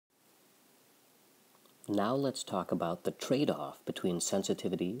Now let's talk about the trade-off between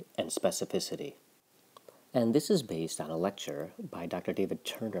sensitivity and specificity. And this is based on a lecture by Dr. David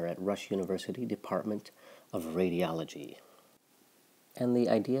Turner at Rush University Department of Radiology. And the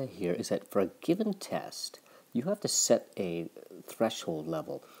idea here is that for a given test, you have to set a threshold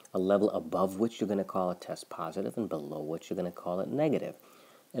level, a level above which you're going to call a test positive and below which you're going to call it negative.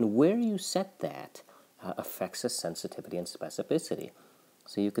 And where you set that affects the sensitivity and specificity.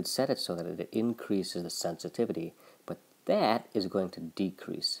 So you could set it so that it increases the sensitivity, but that is going to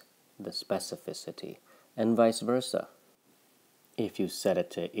decrease the specificity, and vice versa. If you set it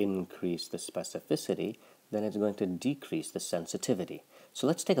to increase the specificity, then it's going to decrease the sensitivity. So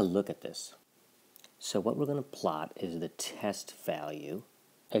let's take a look at this. So what we're going to plot is the test value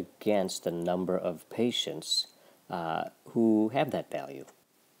against the number of patients who have that value.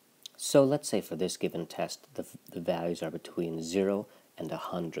 So let's say for this given test, the values are between 0 and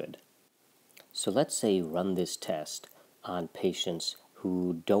 100. So let's say you run this test on patients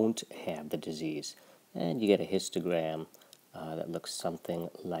who don't have the disease, and you get a histogram that looks something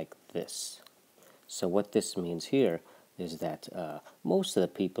like this. So what this means here is that most of the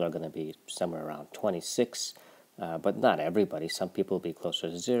people are going to be somewhere around 26, but not everybody. Some people will be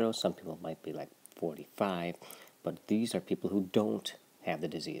closer to 0, some people might be like 45, but these are people who don't have the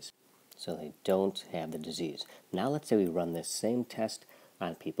disease. So they don't have the disease. Now let's say we run this same test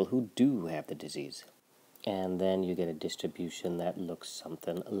on people who do have the disease. And then you get a distribution that looks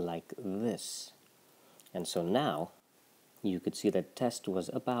something like this. And so now you could see that test was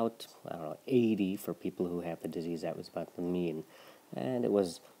about, 80 for people who have the disease. That was about the mean. And it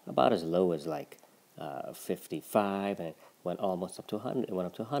was about as low as like 55, and it went almost up to 100. It went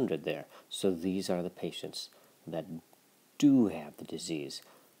up to 100 there. So these are the patients that do have the disease.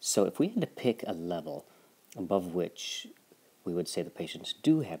 So if we had to pick a level above which we would say the patients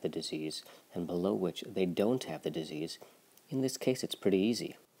do have the disease and below which they don't have the disease, in this case it's pretty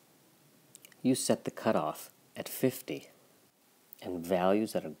easy. You set the cutoff at 50, and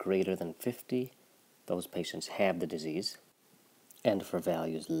values that are greater than 50, those patients have the disease, and for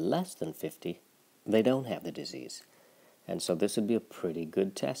values less than 50, they don't have the disease. And so this would be a pretty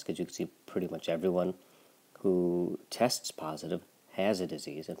good test, because you can see pretty much everyone who tests positive has a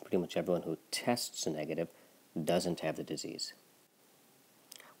disease, and pretty much everyone who tests negative doesn't have the disease.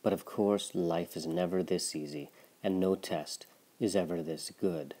 But of course, life is never this easy, and no test is ever this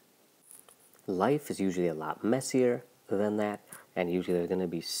good. Life is usually a lot messier than that, and usually there's going to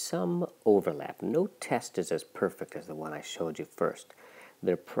be some overlap. No test is as perfect as the one I showed you first.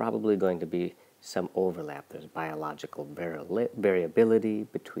 There's probably going to be some overlap. There's biological variability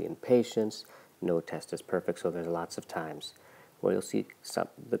between patients. No test is perfect, so there's lots of times where you'll see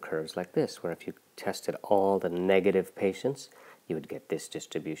the curves like this, where if you tested all the negative patients, you would get this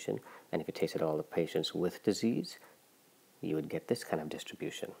distribution, and if you tested all the patients with disease, you would get this kind of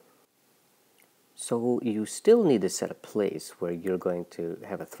distribution. So you still need to set a place where you're going to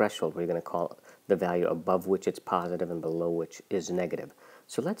have a threshold where you're going to call the value above which it's positive and below which is negative.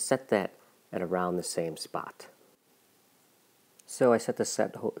 So let's set that at around the same spot. So I set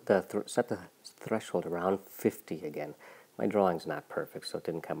the threshold around 50 again. My drawing's not perfect, so it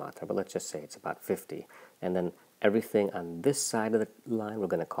didn't come out there, but let's just say it's about 50. And then everything on this side of the line we're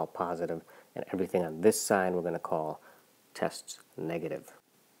going to call positive, and everything on this side we're going to call tests negative.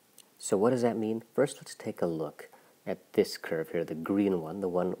 So what does that mean? First, let's take a look at this curve here, the green one, the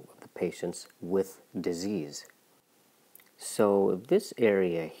one of the patients with disease. So this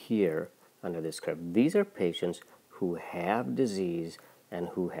area here under this curve, these are patients who have disease and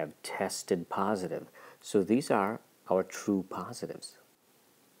who have tested positive. So these are our true positives.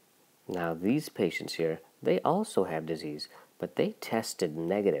 Now these patients here, they also have disease, but they tested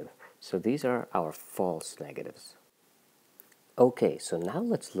negative. So these are our false negatives. Okay, so now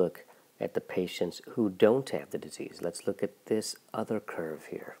let's look at the patients who don't have the disease. Let's look at this other curve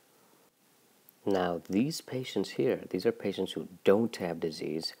here. Now these patients here, these are patients who don't have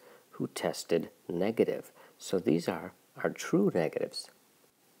disease, who tested negative. So these are our true negatives.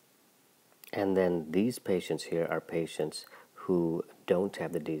 And then these patients here are patients who don't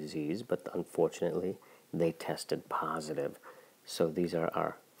have the disease, but unfortunately they tested positive. So these are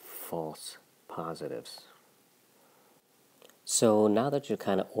our false positives. So now that you're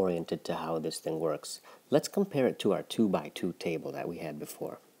kind of oriented to how this thing works, let's compare it to our 2x2 table that we had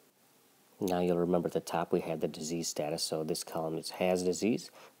before. Now you'll remember at the top we had the disease status, so this column is has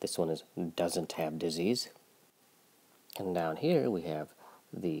disease, this one is doesn't have disease. And down here we have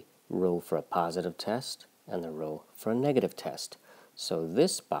the row for a positive test and the row for a negative test. So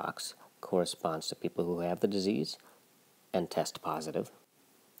this box corresponds to people who have the disease and test positive.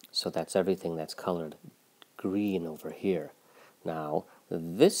 So that's everything that's colored green over here. Now,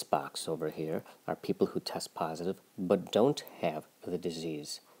 this box over here are people who test positive but don't have the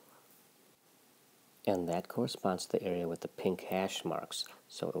disease. And that corresponds to the area with the pink hash marks.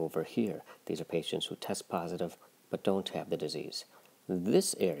 So over here, these are patients who test positive but don't have the disease.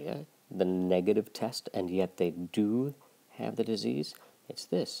 This area, the negative test, and yet they do have the disease, it's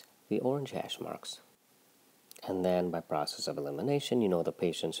this, the orange hash marks. And then by process of elimination, you know the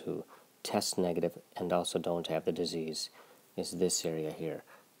patients who test negative and also don't have the disease is this area here,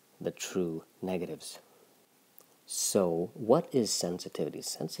 the true negatives. So what is sensitivity?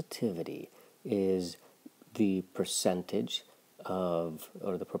 Sensitivity is the percentage of,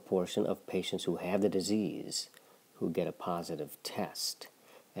 or the proportion of patients who have the disease who get a positive test.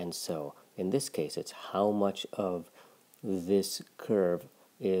 And so in this case, it's how much of this curve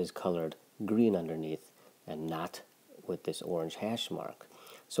is colored green underneath and not with this orange hash mark.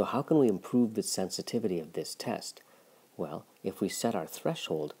 So how can we improve the sensitivity of this test? Well, if we set our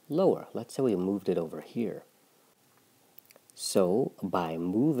threshold lower, let's say we moved it over here. So by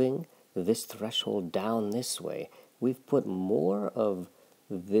moving this threshold down this way, we've put more of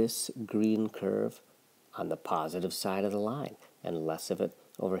this green curve on the positive side of the line and less of it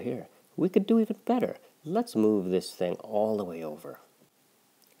over here. We could do even better. Let's move this thing all the way over.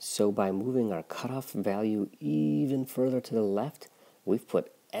 So by moving our cutoff value even further to the left, we've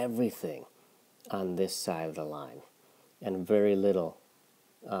put everything on this side of the line and very little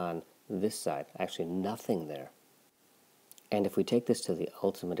on this side, actually nothing there. And if we take this to the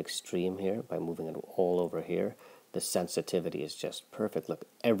ultimate extreme here, by moving it all over here, the sensitivity is just perfect. Look,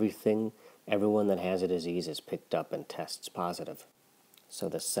 everyone that has a disease is picked up and tests positive. So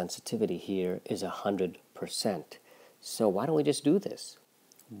the sensitivity here is 100%. So why don't we just do this?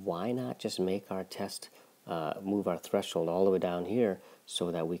 Why not just make our test, move our threshold all the way down here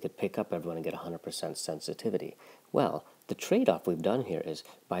so that we could pick up everyone and get 100% sensitivity? Well, the trade-off we've done here is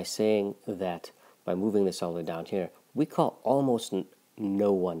by saying that by moving this all the way down here, we call almost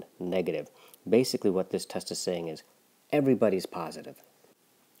no one negative. Basically what this test is saying is everybody's positive,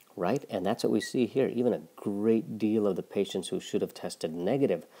 right? And that's what we see here. Even a great deal of the patients who should have tested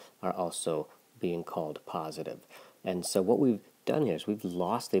negative are also being called positive. And so what we've done here is we've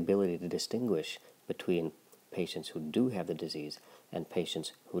lost the ability to distinguish between patients who do have the disease and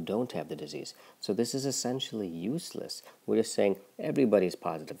patients who don't have the disease. So this is essentially useless. We're just saying everybody's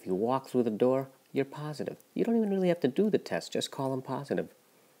positive. If you walk through the door, you're positive. You don't even really have to do the test. Just call them positive.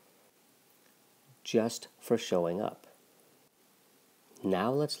 Just for showing up.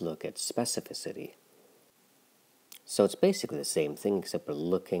 Now let's look at specificity. So it's basically the same thing except we're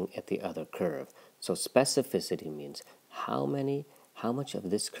looking at the other curve. So specificity means how much of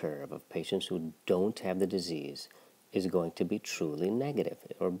this curve of patients who don't have the disease is going to be truly negative,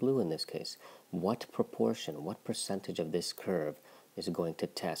 or blue in this case. What proportion, what percentage of this curve is going to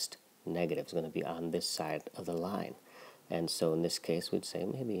test negative, is going to be on this side of the line? And so in this case, we'd say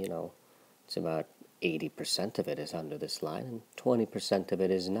maybe, it's about 80% of it is under this line and 20% of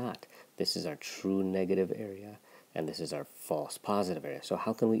it is not. This is our true negative area and this is our false positive area. So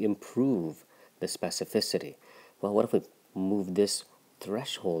how can we improve the specificity? Well, what if we move this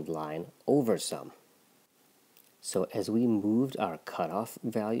threshold line over some? So as we moved our cutoff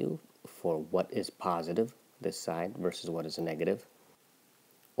value for what is positive, this side, versus what is negative,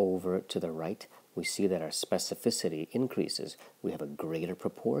 over to the right, we see that our specificity increases. We have a greater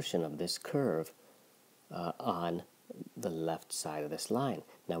proportion of this curve on the left side of this line.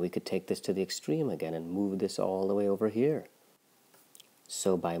 Now we could take this to the extreme again and move this all the way over here.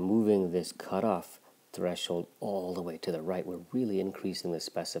 So by moving this cutoff threshold all the way to the right, we're really increasing the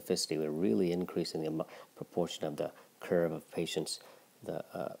specificity. We're really increasing the proportion of the curve of patients, the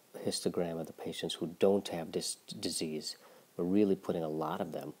histogram of the patients who don't have this disease. We're really putting a lot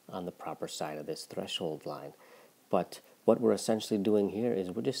of them on the proper side of this threshold line. But what we're essentially doing here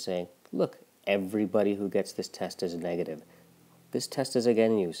is we're just saying, look, everybody who gets this test is negative. This test is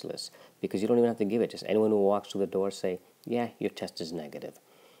again useless because you don't even have to give it. Just anyone who walks through the door say, yeah, your test is negative.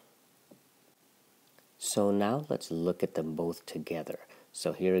 So now let's look at them both together.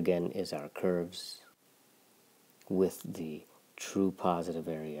 So here again is our curves with the true positive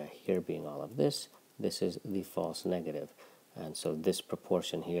area here being all of this. This is the false negative. And so this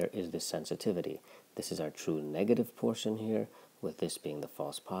proportion here is the sensitivity. This is our true negative portion here, with this being the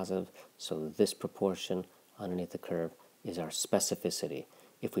false positive. So this proportion underneath the curve is our specificity.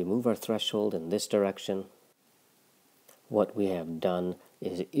 If we move our threshold in this direction, what we have done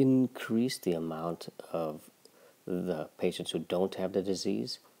is increase the amount of the patients who don't have the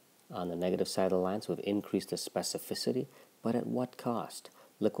disease on the negative side of the line. So we've increased the specificity, but at what cost?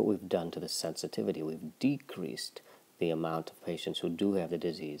 look what we've done to the sensitivity. We've decreased the amount of patients who do have the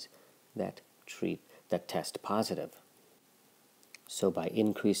disease that test positive. So by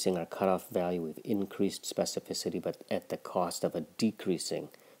increasing our cutoff value, we've increased specificity, but at the cost of a decreasing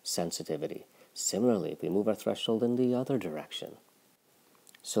sensitivity. Similarly, if we move our threshold in the other direction,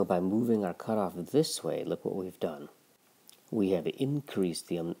 so by moving our cutoff this way, look what we've done. We have increased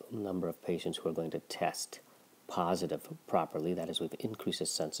the number of patients who are going to test positive properly. That is, we've increased the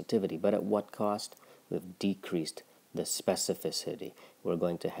sensitivity. But at what cost? We've decreased the specificity. We're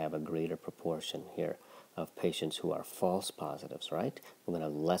going to have a greater proportion here of patients who are false positives, right? We're going to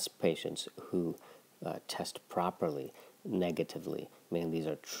have less patients who test properly negatively, meaning these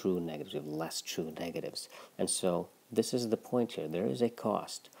are true negatives. We have less true negatives. And so this is the point here. There is a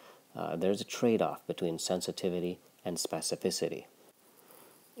cost. There's a trade-off between sensitivity and specificity.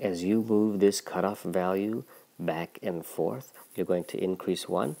 As you move this cutoff value back and forth, you're going to increase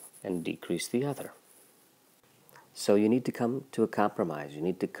one and decrease the other. So you need to come to a compromise. You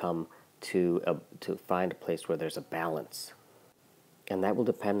need to come to find a place where there's a balance. And that will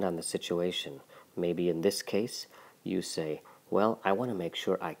depend on the situation. Maybe in this case, you say, well, I want to make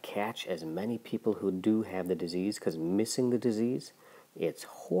sure I catch as many people who do have the disease, because missing the disease, it's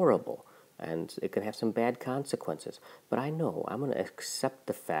horrible and it can have some bad consequences. But I know I'm going to accept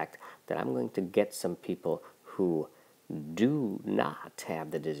the fact that I'm going to get some people who do not have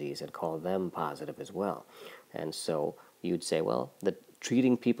the disease and call them positive as well. And so you'd say, well,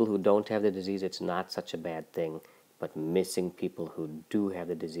 treating people who don't have the disease, it's not such a bad thing, but missing people who do have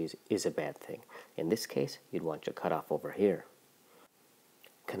the disease is a bad thing. In this case, you'd want your cutoff over here.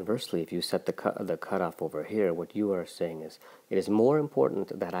 Conversely, if you set the cutoff over here, what you are saying is, it is more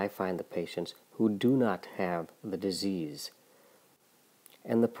important that I find the patients who do not have the disease.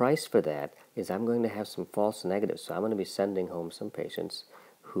 And the price for that is I'm going to have some false negatives. So I'm going to be sending home some patients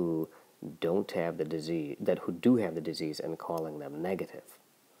who don't have the disease, who do have the disease, and calling them negative.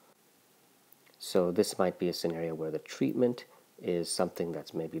 So this might be a scenario where the treatment is something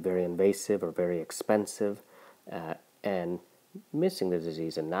that's maybe very invasive or very expensive, and missing the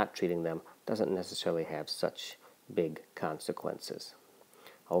disease and not treating them doesn't necessarily have such big consequences.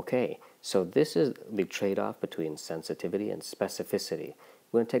 Okay, so this is the trade-off between sensitivity and specificity.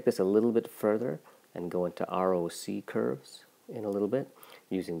 We're going to take this a little bit further and go into ROC curves in a little bit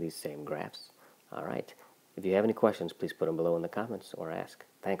using these same graphs. All right, if you have any questions, please put them below in the comments or ask.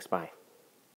 Thanks, bye.